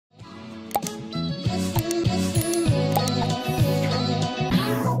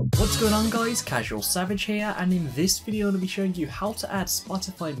What's going on guys, CasualSavage here, and in this video I'm going to be showing you how to add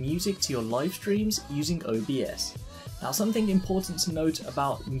Spotify music to your live streams using OBS. Now something important to note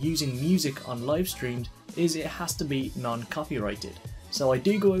about using music on live streams is it has to be non-copyrighted. So I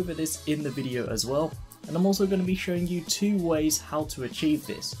do go over this in the video as well, and I'm also going to be showing you two ways how to achieve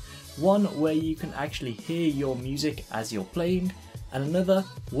this. One where you can actually hear your music as you're playing, and another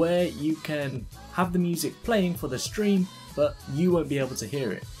where you can have the music playing for the stream but you won't be able to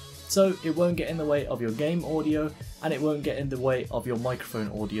hear it. So it won't get in the way of your game audio, and it won't get in the way of your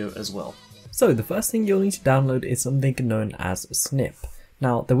microphone audio as well. So the first thing you'll need to download is something known as Snip.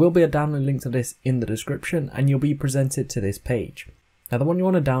 Now there will be a download link to this in the description and you'll be presented to this page. Now the one you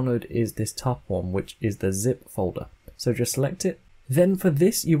want to download is this top one, which is the zip folder. So just select it. Then for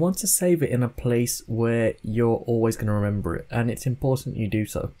this you want to save it in a place where you're always going to remember it, and it's important you do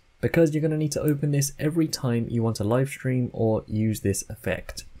so, because you're going to need to open this every time you want to live stream or use this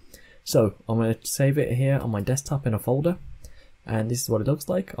effect. So I'm going to save it here on my desktop in a folder, and this is what it looks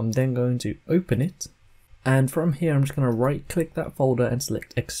like. I'm then going to open it, and from here I'm just going to right click that folder and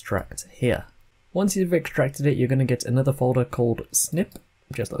select extract here. Once you've extracted it, you're going to get another folder called Snip.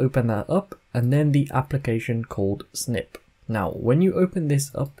 Just open that up, and then the application called Snip. Now when you open this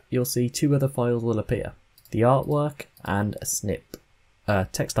up, you'll see two other files will appear, the artwork and a Snip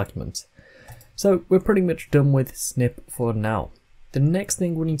text document. So we're pretty much done with Snip for now. The next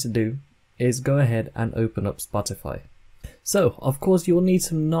thing we need to do is go ahead and open up Spotify. So of course you'll need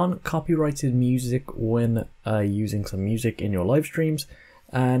some non-copyrighted music when using some music in your live streams,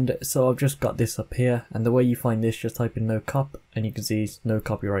 and so I've just got this up here, and the way you find this, just type in no cop and you can see no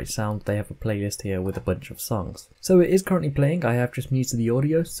copyright sound. They have a playlist here with a bunch of songs. So it is currently playing. I have just muted the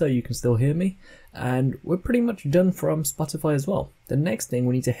audio so you can still hear me, and we're pretty much done from Spotify as well. The next thing,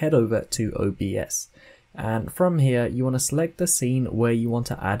 we need to head over to OBS. And from here you want to select the scene where you want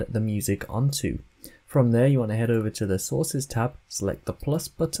to add the music onto. From there you want to head over to the sources tab, select the plus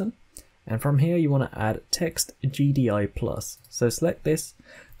button, and from here you want to add text GDI plus. So select this,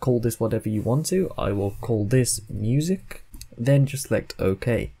 call this whatever you want to. I will call this music, then just select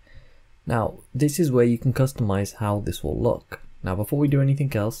OK. Now this is where you can customize how this will look. Now before we do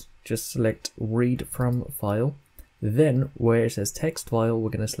anything else, just select read from file, then where it says text file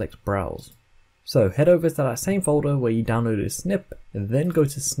we're going to select browse. So head over to that same folder where you downloaded Snip, and then go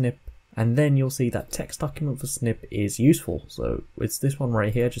to Snip, and then you'll see that text document for Snip is useful. So it's this one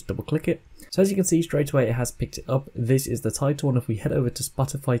right here, just double click it. So as you can see straight away it has picked it up. This is the title, and if we head over to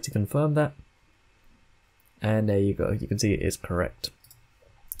Spotify to confirm that, and there you go, you can see it is correct.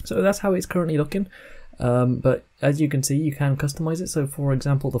 So that's how it's currently looking. But as you can see you can customize it. So for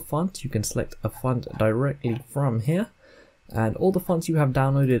example the font, you can select a font directly from here, and all the fonts you have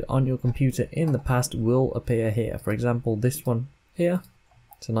downloaded on your computer in the past will appear here. For example, this one here,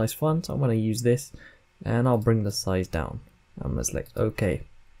 it's a nice font. I'm going to use this, and I'll bring the size down. I'm going to select OK.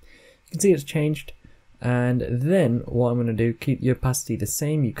 You can see it's changed, and then what I'm going to do, keep the opacity the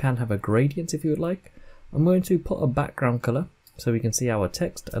same. You can have a gradient if you would like. I'm going to put a background color so we can see our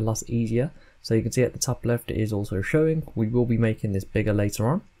text a lot easier. So you can see at the top left it is also showing. We will be making this bigger later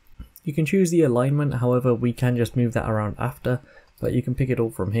on. You can choose the alignment, however we can just move that around after, but you can pick it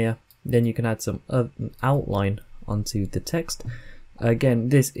all from here. Then you can add some outline onto the text. Again,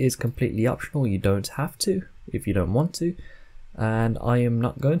 this is completely optional, you don't have to if you don't want to, and I am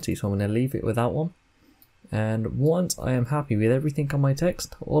not going to, so I'm going to leave it without one. And once I am happy with everything on my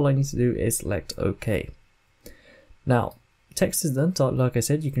text, all I need to do is select OK. Now text is done, so like I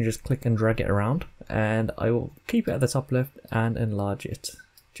said, you can just click and drag it around, and I will keep it at the top left and enlarge it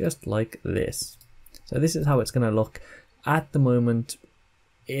just like this. So this is how it's going to look. At the moment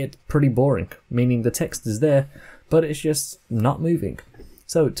it's pretty boring, meaning the text is there but it's just not moving.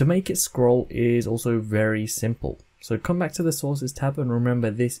 So to make it scroll is also very simple. So come back to the sources tab, and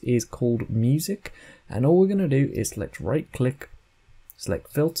remember this is called music, and all we're going to do is select right click,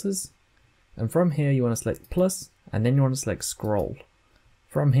 select filters, and from here you want to select plus, and then you want to select scroll.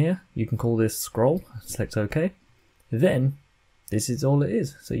 From here you can call this scroll, select OK. Then this is all it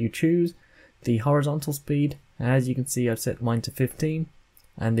is. So you choose the horizontal speed. As you can see I've set mine to 15,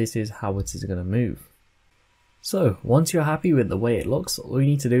 and this is how it is going to move. So once you're happy with the way it looks, all you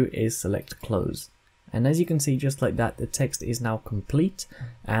need to do is select close. And as you can see, just like that, the text is now complete.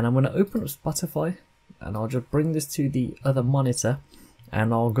 And I'm going to open up Spotify, and I'll just bring this to the other monitor,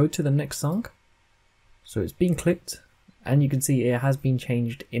 and I'll go to the next song. So it's been clicked, and you can see it has been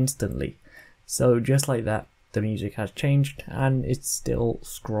changed instantly. So just like that, the music has changed and it's still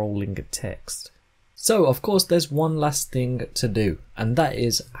scrolling text. So of course there's one last thing to do, and that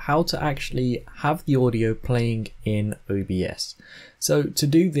is how to actually have the audio playing in OBS. So to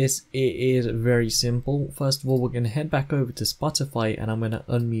do this, it is very simple. First of all, we're going to head back over to Spotify and I'm going to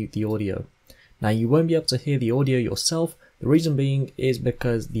unmute the audio. Now you won't be able to hear the audio yourself. The reason being is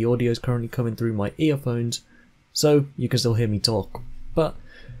because the audio is currently coming through my earphones, so you can still hear me talk. But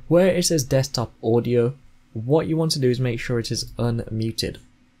where it says desktop audio, what you want to do is make sure it is unmuted.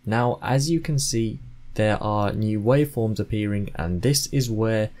 Now as you can see, there are new waveforms appearing, and this is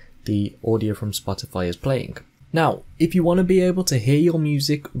where the audio from Spotify is playing. Now, if you want to be able to hear your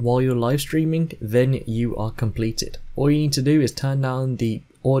music while you're live streaming, then you are completed. All you need to do is turn down the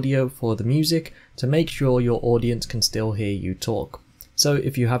audio for the music to make sure your audience can still hear you talk. So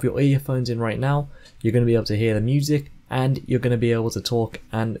if you have your earphones in right now, you're going to be able to hear the music and you're going to be able to talk,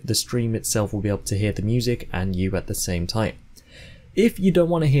 and the stream itself will be able to hear the music and you at the same time. If you don't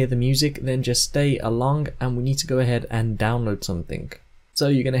want to hear the music, then just stay along and we need to go ahead and download something. So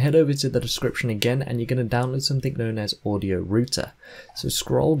you're going to head over to the description again and you're going to download something known as Audio Router. So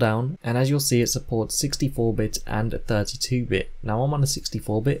scroll down and as you'll see, it supports 64-bit and 32-bit. Now I'm on a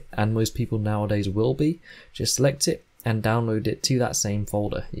 64-bit and most people nowadays will be. Just select it and download it to that same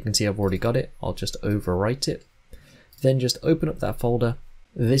folder. You can see I've already got it. I'll just overwrite it. Then just open up that folder.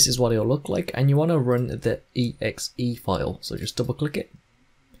 This is what it'll look like, and you want to run the exe file. So just double click it,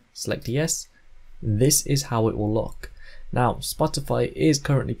 select yes. This is how it will look. Now Spotify is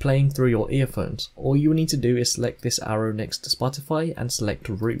currently playing through your earphones. All you need to do is select this arrow next to Spotify and select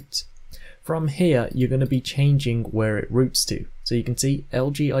route. From here you're going to be changing where it routes to. So you can see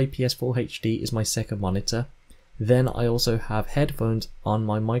LG IPS Full HD is my second monitor. Then I also have headphones on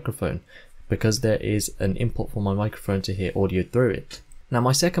my microphone because there is an input for my microphone to hear audio through it. Now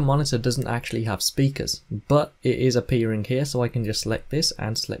my second monitor doesn't actually have speakers, but it is appearing here, so I can just select this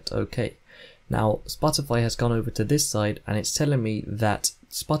and select OK. Now Spotify has gone over to this side and it's telling me that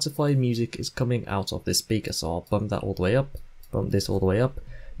Spotify music is coming out of this speaker, so I'll bump that all the way up, bump this all the way up,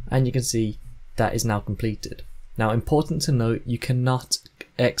 and you can see that is now completed. Now important to note, you cannot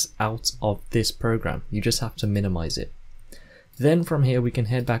X out of this program, you just have to minimize it. Then from here we can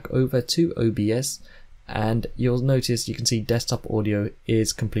head back over to OBS, and you'll notice you can see desktop audio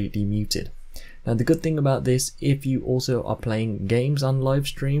is completely muted. Now the good thing about this, if you also are playing games on live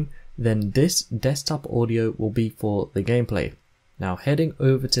stream, then this desktop audio will be for the gameplay. Now heading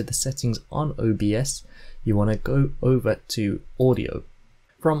over to the settings on OBS, you want to go over to audio.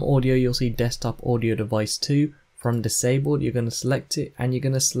 From audio you'll see desktop audio device 2. From disabled you're going to select it and you're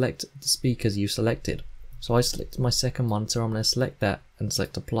going to select the speakers you selected. So I selected my second monitor, I'm going to select that and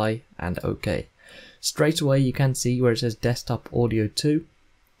select apply and OK. Straight away you can see where it says desktop audio 2,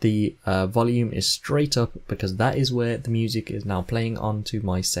 the volume is straight up because that is where the music is now playing onto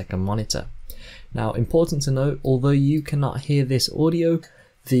my second monitor. Now important to note, although you cannot hear this audio,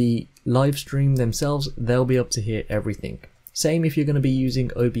 the live stream themselves, they'll be able to hear everything. Same if you're going to be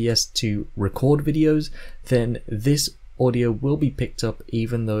using OBS to record videos, then this audio will be picked up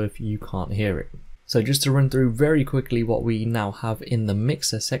even though if you can't hear it. So just to run through very quickly what we now have in the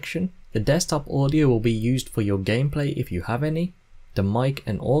mixer section. The desktop audio will be used for your gameplay if you have any. The mic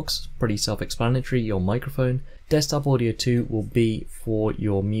and aux, pretty self-explanatory, your microphone. Desktop audio 2 will be for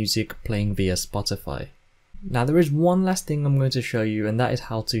your music playing via Spotify. Now there is one last thing I'm going to show you, and that is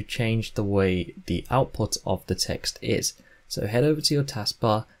how to change the way the output of the text is. So head over to your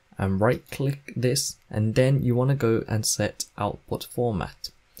taskbar and right click this, and then you want to go and set output format.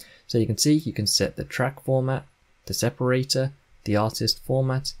 So you can see you can set the track format, the separator, the artist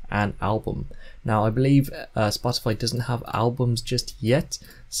format, and album. Now I believe Spotify doesn't have albums just yet,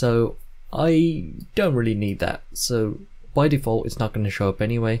 so I don't really need that. So by default it's not going to show up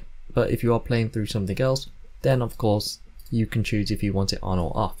anyway, but if you are playing through something else, then of course you can choose if you want it on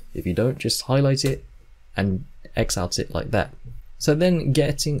or off. If you don't, just highlight it and X out it like that. So then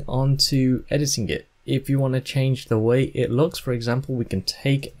getting on to editing it. If you want to change the way it looks, for example, we can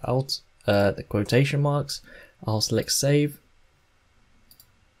take out the quotation marks. I'll select save,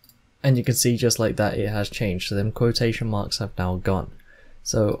 and you can see just like that it has changed. So them quotation marks have now gone.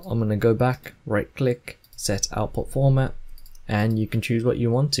 So I'm going to go back, right click, set output format, and you can choose what you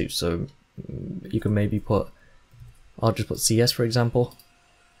want to. So you can maybe put, I'll just put CS for example,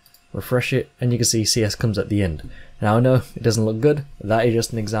 refresh it, and you can see CS comes at the end. Now I know it doesn't look good, but that is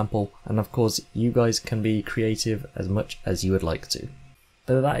just an example, and of course you guys can be creative as much as you would like to.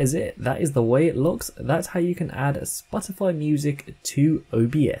 But that is it, that is the way it looks. That's how you can add Spotify music to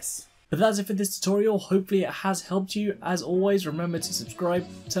OBS. But that's it for this tutorial. Hopefully it has helped you. As always, remember to subscribe,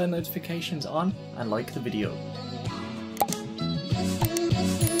 turn notifications on, and like the video.